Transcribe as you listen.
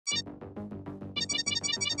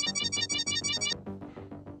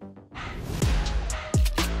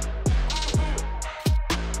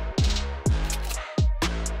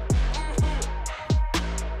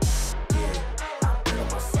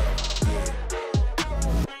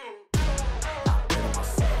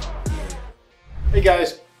Hey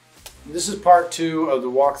guys, this is part 2 of the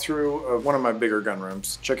walkthrough of one of my bigger gun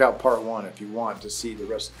rooms. Check out part 1 if you want to see the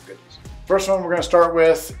rest of the goodies. First one we're going to start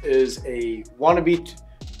with is a wannabe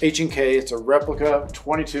H&K. It's a replica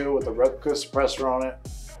 22 with a replica suppressor on it.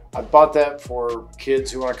 I bought that for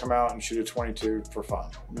kids who want to come out and shoot a 22 for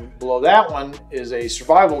fun. Below that one is a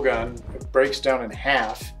survival gun. It breaks down in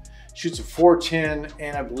half. Shoots a 410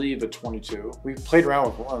 and I believe a 22. We played around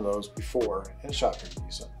with one of those before and it shot pretty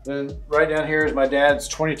decent. Then right down here is my dad's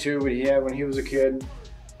 22 that he had when he was a kid.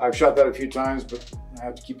 I've shot that a few times, but I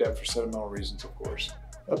have to keep that for sentimental reasons, of course.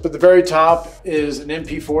 Up at the very top is an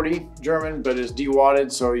MP40 German, but it's de-wadded,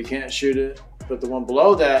 so you can't shoot it. But the one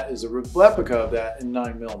below that is a replica of that in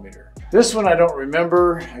 9mm. This one I don't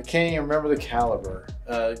remember. I can't even remember the caliber.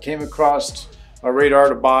 It came across my radar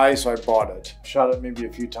to buy, so I bought it. Shot it maybe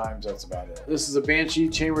a few times, that's about it. This is a Banshee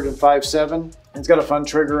chambered in 5.7. It's got a fun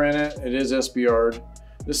trigger in it. It is SBR'd.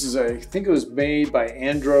 This is I think it was made by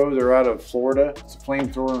Andro. They're out of Florida. It's a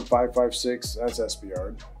flamethrower in 5.56. That's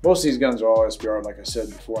SBR'd. Most of these guns are all SBR'd, like I said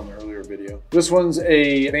before in the earlier video. This one's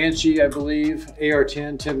a Banshee, I believe,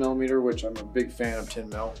 AR-10, 10mm, which I'm a big fan of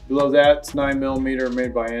 10mm. Below that, it's 9mm,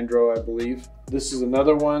 made by Andro, I believe. This is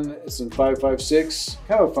another one. It's in 5.56.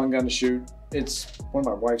 Kind of a fun gun to shoot. It's one of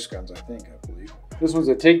my wife's guns, I think, I believe. This one's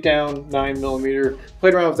a takedown 9mm.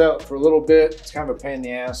 Played around with that for a little bit. It's kind of a pain in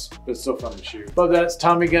the ass, but it's still fun to shoot. Above that's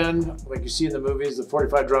Tommy gun. Like you see in the movies, the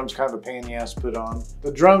 45 drum's kind of a pain in the ass to put on.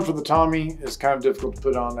 The drum for the Tommy is kind of difficult to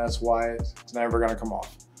put on. That's why it's never gonna come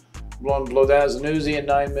off. Below that is an Uzi in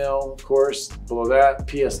 9mm, of course. Below that,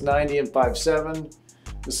 PS90 in 5.7.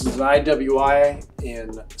 This is an IWI in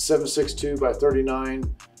 7.62 by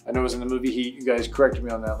 39. I know it was in the movie Heat. You guys corrected me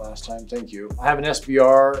on that last time. Thank you. I have an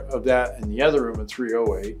SBR of that in the other room at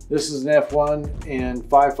 308. This is an F1 in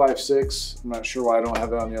 5.56. I'm not sure why I don't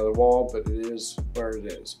have it on the other wall, but it is where it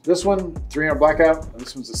is. This one, 300 Blackout.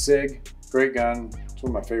 This one's a SIG. Great gun. It's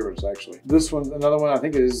one of my favorites, actually. This one's another one. I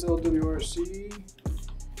think it is LWRC.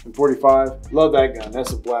 In 45. Love that gun.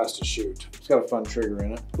 That's a blast to shoot. It's got a fun trigger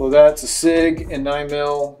in it. Below that's a SIG in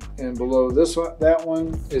 9mm, and below this one, that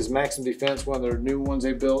one is Maxim Defense, one of their new ones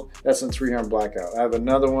they built. That's in 300 Blackout. I have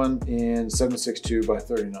another one in 7.62 by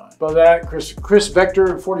 39. Below that, Chris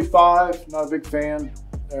Vector in 45. Not a big fan.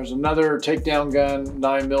 There's another takedown gun,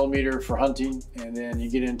 9mm for hunting, and then you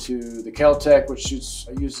get into the Kel-Tec, which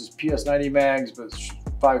uses PS90 mags, but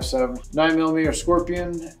 5.7, 9mm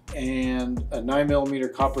Scorpion, and a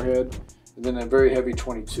 9mm Copperhead, and then a very heavy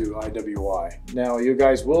 22 IWI. Now, you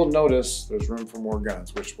guys will notice there's room for more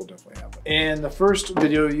guns, which will definitely happen. In the first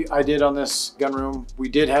video I did on this gun room, we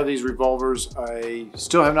did have these revolvers. I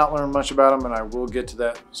still have not learned much about them, and I will get to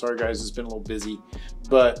that. Sorry guys, it's been a little busy,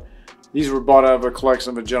 but these were bought out of a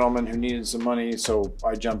collection of a gentleman who needed some money, so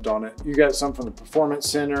I jumped on it. You got some from the Performance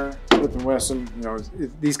Center, Smith & Wesson. You know,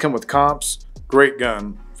 these come with comps. Great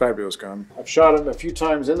gun, fabulous gun. I've shot them a few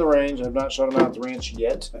times in the range. I've not shot them out at the ranch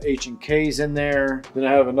yet. H&K's in there. Then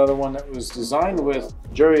I have another one that was designed with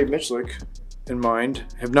Jerry Michlik in mind.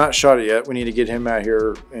 Have not shot it yet. We need to get him out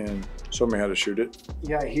here and show me how to shoot it. You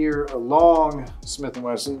got here a long Smith &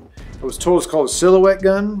 Wesson. I was told it's called a silhouette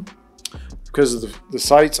gun because of the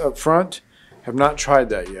sights up front. Have not tried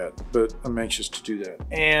that yet, but I'm anxious to do that.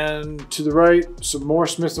 And to the right, some more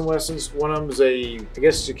Smith & Wessons. One of them is I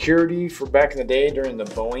guess, security for back in the day during the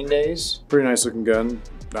Boeing days. Pretty nice looking gun.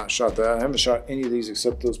 Not shot that. I haven't shot any of these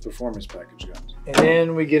except those performance package guns. And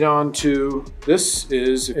then we get on to, this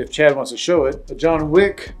is, if Chad wants to show it, a John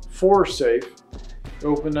Wick 4 safe.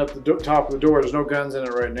 Open up the top of the door. There's no guns in it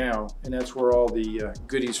right now, and that's where all the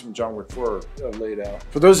goodies from John Wick 4 are laid out.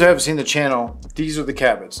 For those who haven't seen the channel, these are the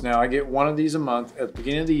Cabots. Now I get one of these a month. At the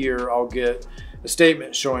beginning of the year, I'll get a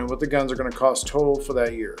statement showing what the guns are going to cost total for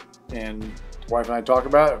that year. And the wife and I talk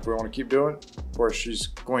about it. If we want to keep doing it, of course she's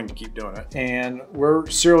going to keep doing it. And we're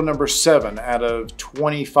serial number 7 out of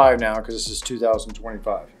 25 now, because this is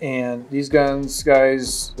 2025. And these guns,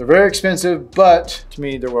 guys, they're very expensive, but to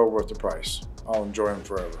me, they're well worth the price. I'll enjoy them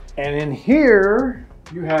forever. And in here,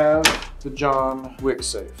 you have the John Wick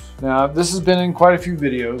safe. Now, this has been in quite a few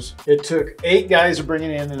videos. It took 8 guys to bring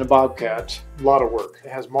it in a Bobcat. A lot of work.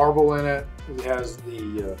 It has marble in it. It has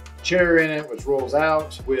the chair in it, which rolls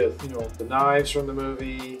out with, you know, the knives from the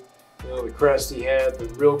movie, you know, the crest he had, the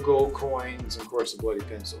real gold coins, and of course the bloody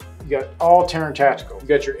pencil. You got all Terran Tactical. You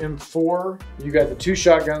got your M4, you got the 2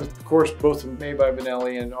 shotguns, of course both of them made by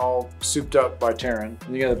Benelli and all souped up by Terran.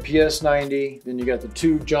 And you got the PS90, then you got the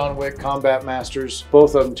 2 John Wick Combat Masters,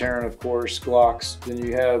 both of them Terran of course, Glocks. Then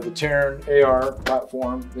you have the Terran AR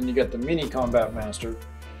platform, then you got the Mini Combat Master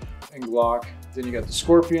and Glock. Then you got the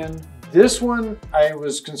Scorpion, This one I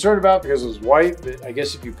was concerned about because it was white, but I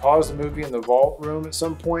guess if you pause the movie in the vault room at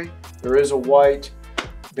some point, there is a white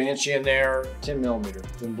Banshee in there, 10 millimeter.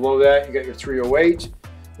 Then below that, you got your 308.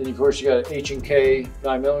 Then of course you got an H&K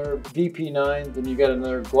 9mm VP9. Then you got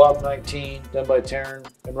another Glock 19 done by Terran.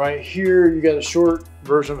 And right here, you got a short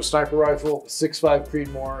version of a sniper rifle, 6.5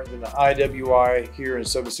 Creedmoor, then the IWI here in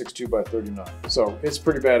 7.62 by 39. So it's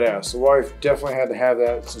pretty badass. The wife definitely had to have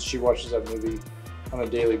that since she watches that movie on a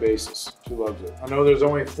daily basis. She loves it. I know there's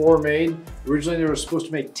only 4 made. Originally they were supposed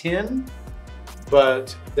to make 10,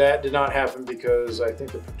 but that did not happen because I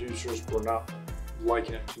think the producers were not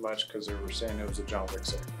liking it too much because they were saying it was a John Wick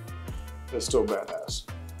set. That's still badass.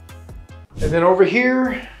 And then over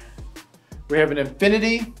here, we have an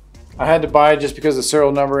Infinity. I had to buy it just because of the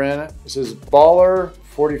serial number in it. It says Baller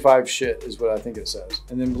 45 shit is what I think it says.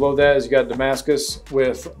 And then below that is you got Damascus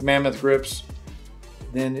with mammoth grips.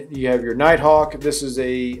 Then you have your Nighthawk. This is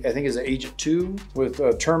I think it's an Agent 2 with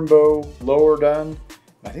a turbo lower done.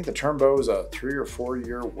 I think the turbo is a 3 or 4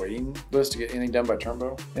 year waiting list to get anything done by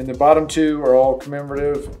turbo. And the bottom 2 are all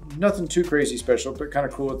commemorative. Nothing too crazy special, but kind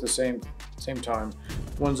of cool at the same time.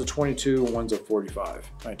 One's a 22 and one's a 45,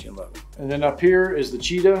 1911. And then up here is the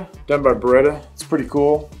Cheetah, done by Beretta. It's pretty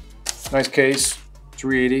cool. Nice case,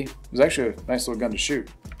 380. It's actually a nice little gun to shoot.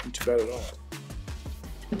 Not too bad at all.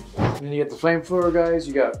 And then you get the flamethrower guys.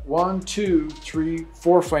 You got 1, 2, 3,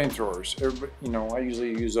 4 flamethrowers. Everybody, you know, I usually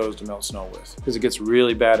use those to melt snow with because it gets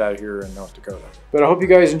really bad out here in North Dakota. But I hope you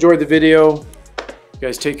guys enjoyed the video. You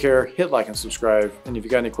guys take care, hit like and subscribe. And if you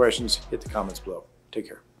got any questions, hit the comments below. Take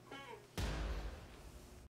care.